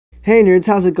Hey nerds,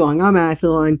 how's it going? I'm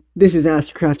Athlon, this is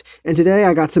Astractaft, and today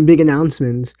I got some big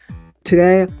announcements.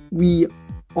 Today,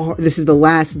 this is the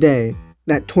last day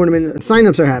that tournament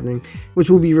signups are happening, which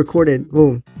will be recorded,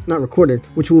 well, not recorded,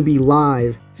 which will be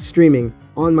live streaming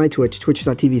on my Twitch,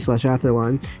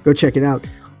 twitch.tv/Athlon. Go check it out.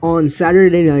 On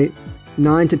Saturday night,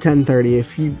 9 to 10:30.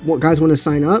 If you guys want to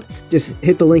sign up, just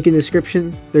hit the link in the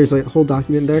description. There's a whole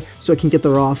document there, so I can get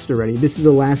the roster ready. This is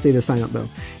the last day to sign up, though.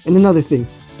 And another thing,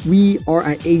 we are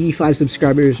at 85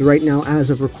 subscribers right now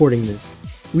as of recording this.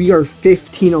 We are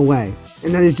 15 away,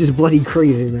 and that is just bloody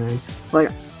crazy, man. Like,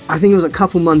 I think it was a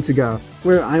couple months ago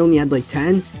where I only had like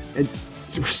 10, and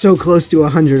we're so close to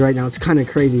 100 right now. It's kind of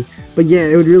crazy. But yeah,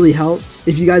 it would really help.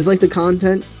 If you guys like the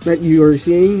content that you are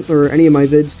seeing, or any of my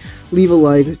vids, leave a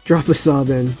like, drop a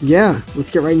sub, and yeah, let's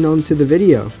get right on to the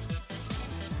video.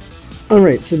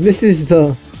 Alright, so this is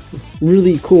the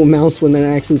really cool mouse one that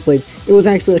I actually played. It was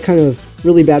actually a kind of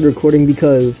really bad recording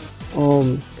because,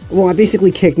 well, I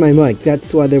basically kicked my mic.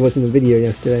 That's why there wasn't a video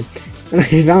yesterday. And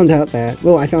I found out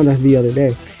the other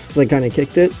day. So I kind of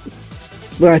kicked it.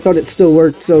 But I thought it still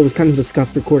worked, so it was kind of a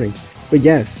scuffed recording. But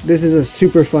yes, this is a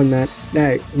super fun map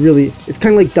that really, it's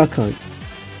kind of like Duck Hunt.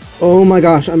 Oh my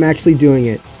gosh, I'm actually doing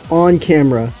it. On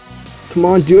camera. Come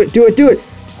on, do it, do it, do it!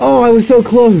 Oh, I was so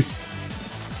close!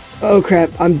 Oh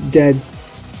crap, I'm dead.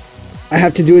 I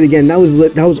have to do it again. That was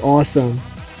lit. That was awesome.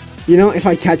 You know, if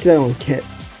I catch that on kit.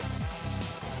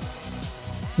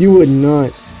 You would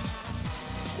not.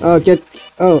 Oh,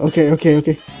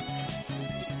 okay.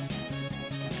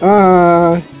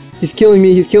 He's killing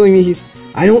me,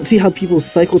 I don't see how people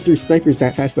cycle through snipers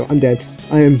that fast, though. I'm dead.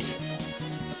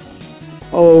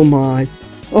 Oh my.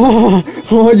 Oh,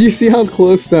 do you see how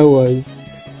close that was?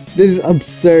 This is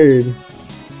absurd.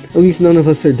 At least none of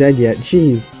us are dead yet.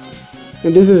 Jeez.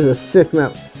 And this is a sick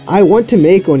map. I want to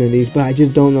make one of these, but I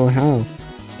just don't know how.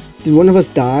 Did one of us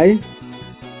die?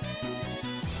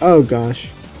 Oh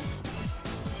gosh.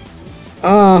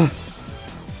 That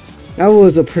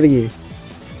was a pretty...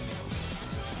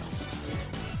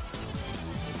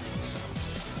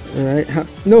 Alright,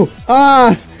 no!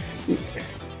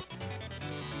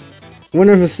 One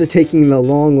of us are taking the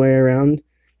long way around.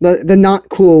 The not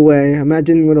cool way.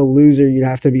 Imagine what a loser you'd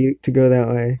have to be to go that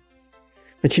way.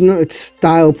 But you know, it's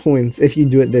style points if you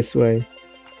do it this way.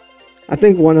 I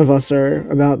think one of us are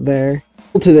about there.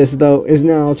 To this, though, is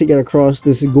now to get across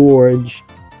this gorge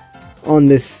on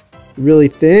this really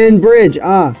thin bridge.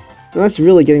 That's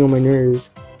really getting on my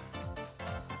nerves.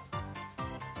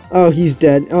 Oh, he's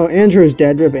dead. Oh, Andrew's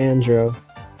dead. Rip Andrew.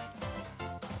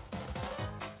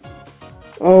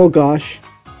 Oh gosh.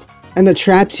 And the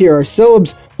traps here are so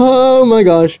oh my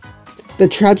gosh. The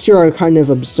traps here are kind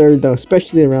of absurd, though,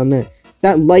 especially around that.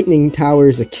 That lightning tower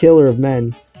is a killer of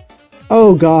men.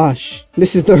 Oh gosh.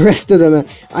 This is the rest of the map.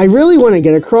 I really want to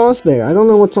get across there. I don't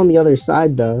know what's on the other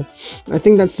side, though. I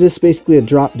think that's just basically a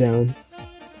drop down.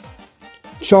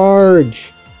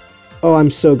 Charge! Oh, I'm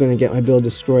so gonna get my build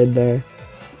destroyed there.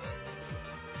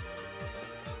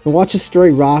 And watch a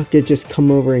stray rocket just come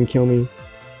over and kill me.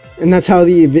 And that's how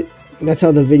the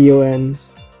video ends.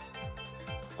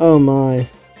 Oh my.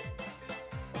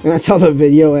 And that's how the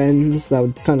video ends. That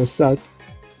would kind of suck.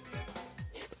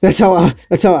 That's how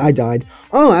I died.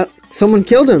 Oh, someone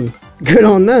killed him. Good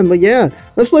on them. But yeah,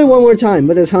 let's play one more time,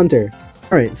 but as Hunter.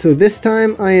 Alright, so this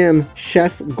time I am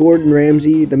Chef Gordon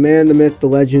Ramsay, the man, the myth, the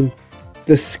legend,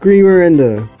 the screamer, and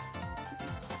the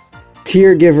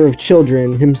tear giver of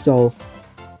children himself.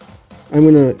 I'm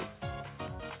gonna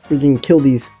freaking kill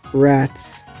these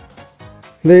rats.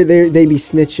 They be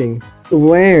snitching.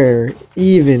 Where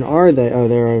even are they? Oh,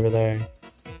 they're over there.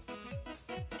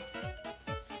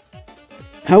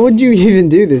 How would you even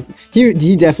do this?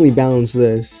 He definitely balanced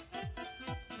this.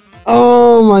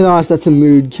 Oh my gosh, that's a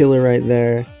mood killer right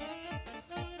there.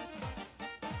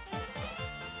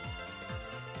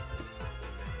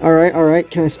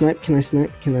 Alright, can I snipe? Can I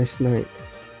snipe?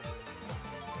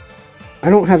 I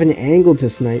don't have an angle to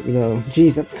snipe, though.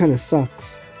 Jeez, that kind of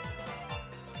sucks.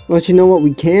 But you know what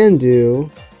we can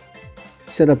do?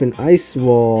 Set up an ice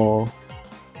wall.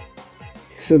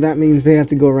 So that means they have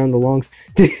to go around the longs.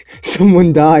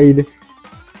 Someone died.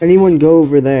 Anyone go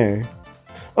over there?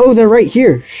 Oh, they're right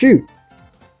here. Shoot.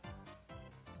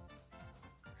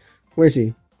 Where's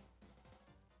he?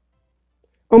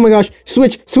 Oh my gosh.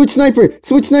 Switch sniper.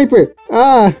 Switch sniper.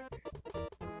 Ah.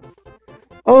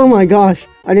 Oh my gosh.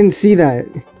 I didn't see that.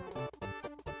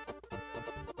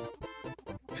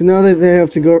 So now that they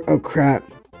have to go... Oh crap.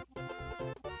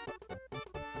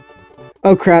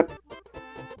 Oh crap.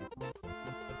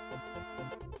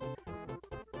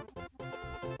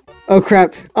 Oh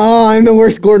crap. Oh, I'm the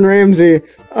worst Gordon Ramsay.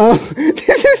 Oh,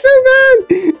 this is so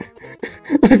bad.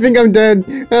 I think I'm dead.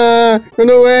 Run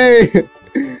away.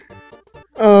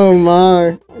 Oh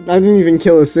my. I didn't even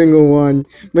kill a single one.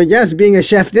 But yes, being a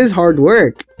chef is hard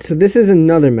work. So this is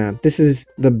another map. This is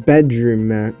the bedroom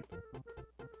map.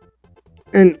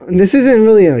 And this isn't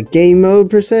really a game mode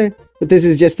per se, but this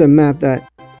is just a map that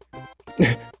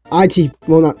not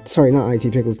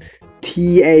IT Pickles,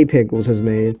 TA Pickles has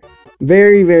made.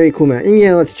 Very, very cool map. And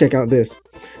yeah, let's check out this.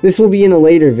 This will be in a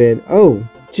later vid. Oh,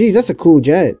 geez, that's a cool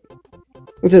jet.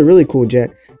 That's a really cool jet.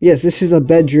 Yes, this is a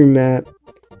bedroom map.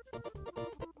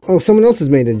 Oh, someone else has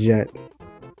made a jet.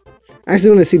 I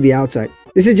actually want to see the outside.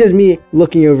 This is just me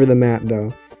looking over the map,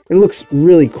 though. It looks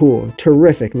really cool.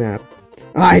 Terrific map.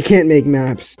 I can't make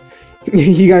maps.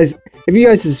 If you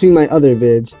guys have seen my other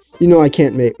vids, you know I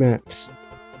can't make maps.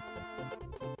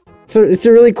 So it's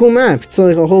a really cool map. It's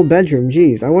like a whole bedroom.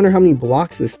 Jeez, I wonder how many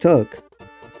blocks this took.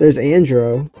 There's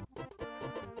Andro.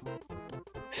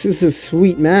 This is a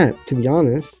sweet map, to be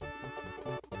honest.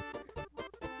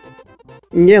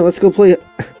 And yeah, let's go play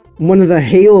one of the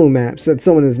Halo maps that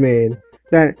someone has made.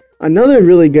 That another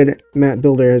really good map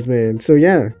builder has made. So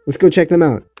yeah, let's go check them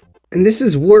out. And this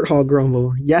is Warthog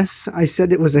Rumble. Yes, I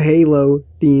said it was a Halo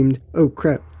themed. Oh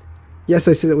crap. Yes,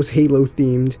 I said it was Halo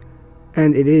themed.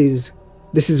 And it is.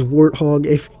 This is Warthog.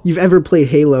 If you've ever played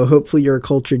Halo, hopefully you're a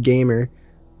cultured gamer.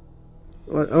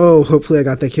 Oh, hopefully I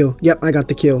got the kill. Yep, I got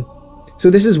the kill. So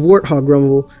this is Warthog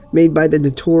Rumble, made by the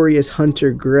notorious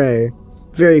Hunter Gray.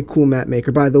 Very cool map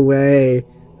maker, by the way.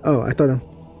 Oh, I thought...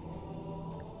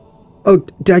 Oh,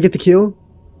 did I get the kill?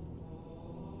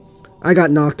 I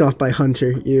got knocked off by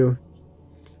Hunter, ew.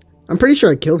 I'm pretty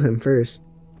sure I killed him first.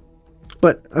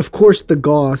 But, of course, the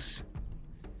Gauss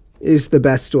is the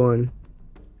best one.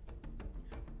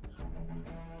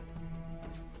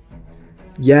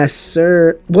 Yes,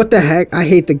 sir. What the heck? I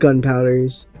hate the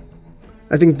gunpowders.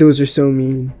 I think those are so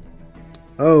mean.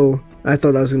 Oh, I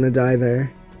thought I was gonna die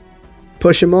there.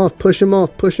 Push him off, push him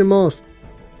off, push him off.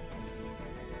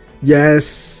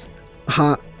 Yes.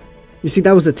 Ha. You see,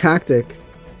 that was a tactic.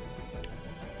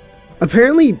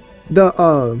 Apparently, the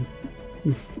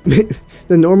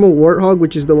the normal Warthog,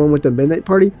 which is the one with the midnight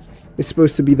party, is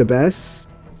supposed to be the best.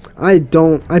 I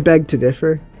beg to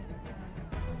differ.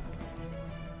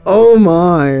 Oh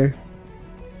my.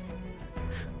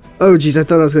 Oh geez, I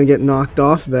thought I was gonna get knocked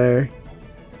off there.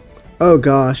 Oh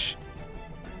gosh.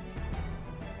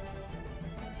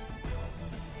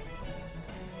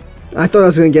 I thought I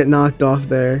was gonna get knocked off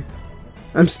there.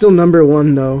 I'm still number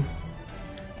 1 though.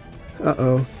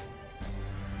 Uh-oh.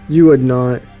 You would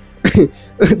not.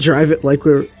 Drive it like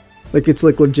it's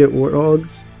like legit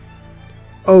Warthogs.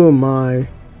 Oh my.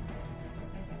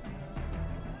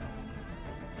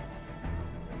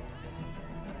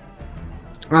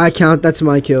 I count, that's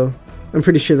my kill. I'm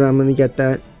pretty sure that I'm gonna get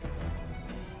that.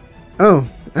 Oh,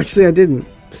 actually I didn't.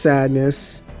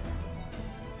 Sadness.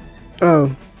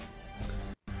 Oh.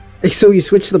 So he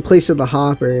switched the place of the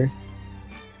hopper.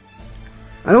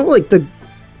 I don't like the...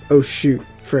 Oh shoot,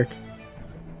 frick.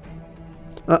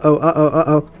 Uh-oh, uh-oh,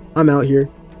 uh-oh. I'm out here.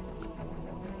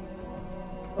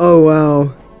 Oh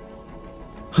wow.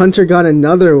 Hunter got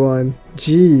another one.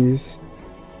 Jeez.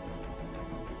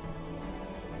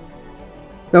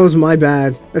 That was my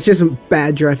bad. That's just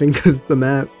bad driving because of the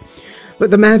map.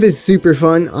 But the map is super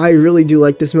fun. I really do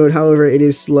like this mode. However, it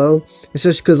is slow.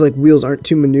 Especially because like wheels aren't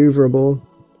too maneuverable.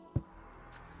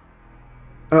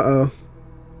 Uh-oh.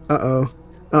 Uh-oh.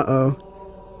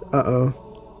 Uh-oh. Uh-oh.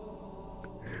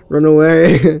 Run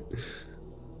away.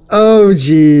 Oh,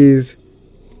 jeez.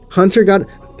 Hunter got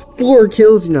 4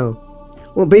 kills? No.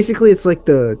 Well, basically, it's like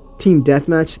the team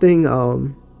deathmatch thing.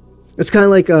 It's kind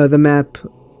of like the map...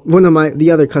 One of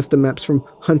the other custom maps from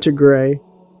Hunter Gray.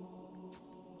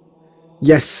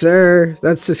 Yes, sir.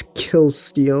 That's just kill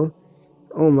steal.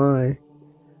 Oh my.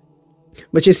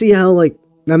 But you see how, like,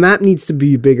 the map needs to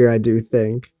be bigger, I do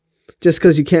think. Just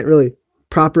because you can't really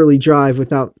properly drive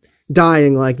without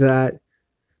dying like that.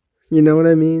 You know what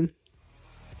I mean?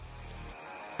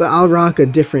 But I'll rock a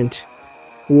different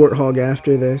Warthog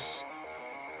after this.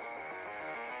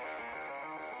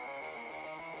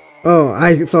 Oh,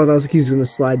 I thought he was gonna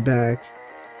slide back.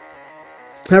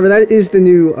 However, that is the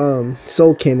new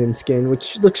Soul Cannon skin,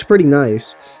 which looks pretty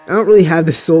nice. I don't really have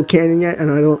the Soul Cannon yet,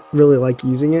 and I don't really like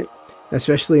using it,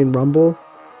 especially in Rumble.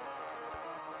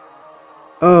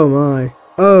 Oh my.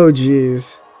 Oh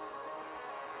jeez.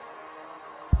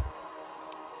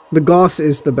 The Gauss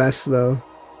is the best though.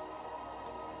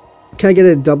 Can I get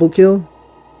a double kill?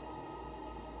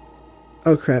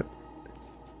 Oh crap.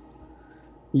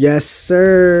 Yes,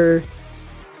 sir.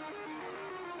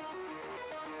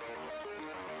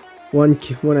 One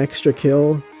extra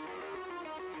kill.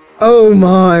 Oh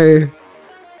my.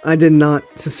 I did not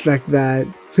suspect that.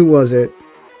 Who was it?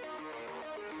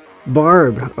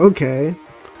 Barb. Okay.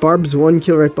 Barb's 1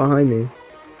 kill right behind me.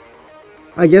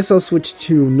 I guess I'll switch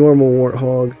to normal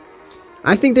Warthog.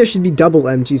 I think there should be double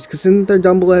MGs, because isn't there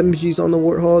double MGs on the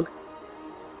Warthog?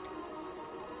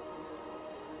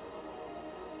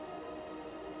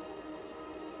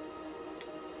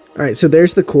 Alright, so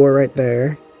there's the core right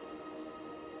there.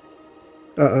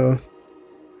 Uh-oh.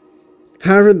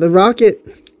 However, the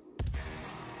rocket...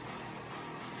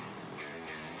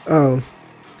 Oh.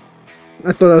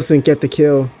 I thought I was gonna get the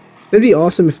kill. It'd be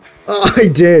awesome if... Oh, I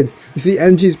did! You see,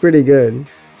 MG's pretty good.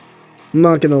 I'm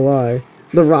not gonna lie.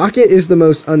 The rocket is the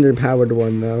most underpowered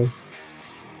one, though.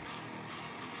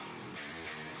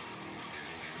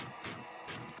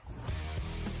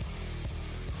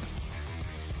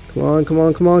 Come on, come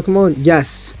on, come on, come on.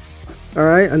 Yes!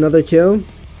 Alright, another kill.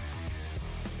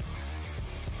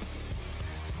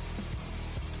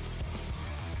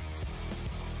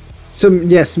 So,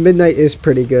 yes, Midnight is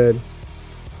pretty good.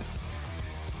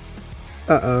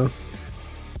 Uh-oh.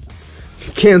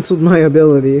 Cancelled my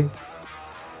ability.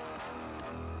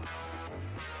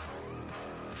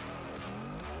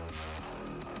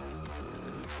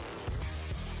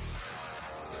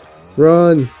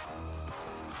 Run!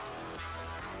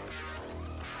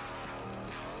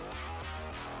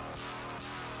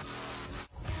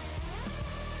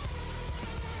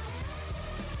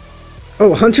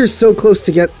 Oh, Hunter's so close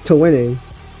to get to winning.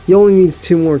 He only needs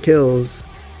 2 more kills.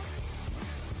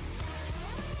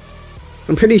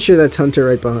 I'm pretty sure that's Hunter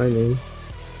right behind me.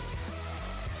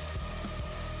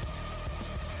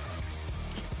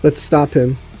 Let's stop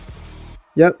him.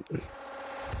 Yep.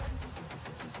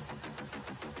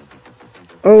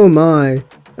 Oh my.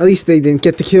 At least they didn't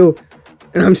get the kill.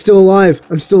 And I'm still alive.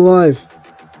 I'm still alive.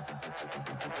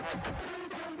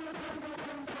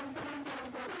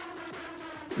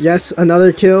 Yes,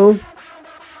 another kill.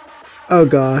 Oh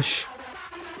gosh.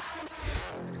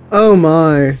 Oh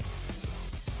my.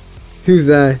 Who's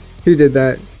that? Who did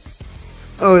that?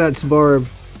 Oh, that's Barb.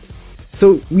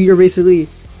 So we are basically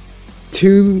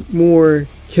 2 more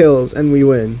kills and we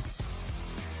win.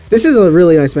 This is a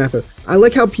really nice map though. I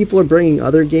like how people are bringing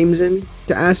other games in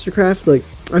to Astractaft.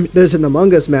 Like, there's an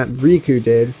Among Us map Riku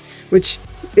did, which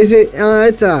isn't,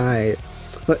 it's alright.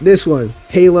 But this one,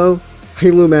 Halo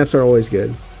maps are always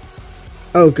good.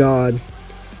 Oh god.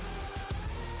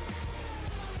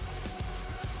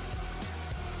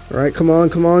 Alright, come on,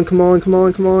 come on, come on, come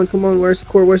on, come on, come on. Where's the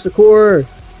core? Where's the core?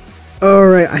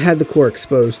 Alright, I had the core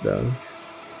exposed though.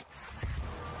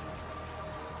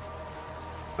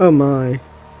 Oh my.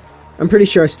 I'm pretty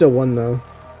sure I still won though.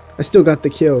 I still got the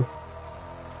kill.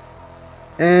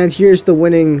 And here's the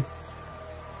winning.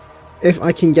 If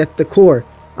I can get the core.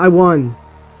 I won.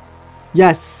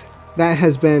 Yes, that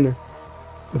has been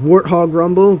Warthog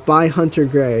Rumble by Hunter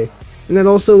Gray. And that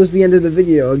also was the end of the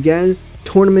video. Again,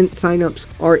 tournament signups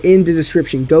are in the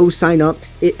description. Go sign up.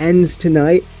 It ends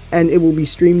tonight and it will be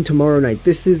streamed tomorrow night.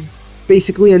 This is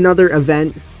basically another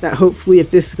event that hopefully,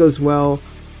 if this goes well,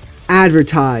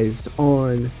 advertised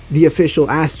on the official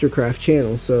Astractaft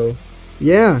channel. So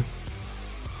yeah,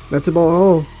 that's about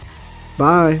all.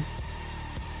 Bye.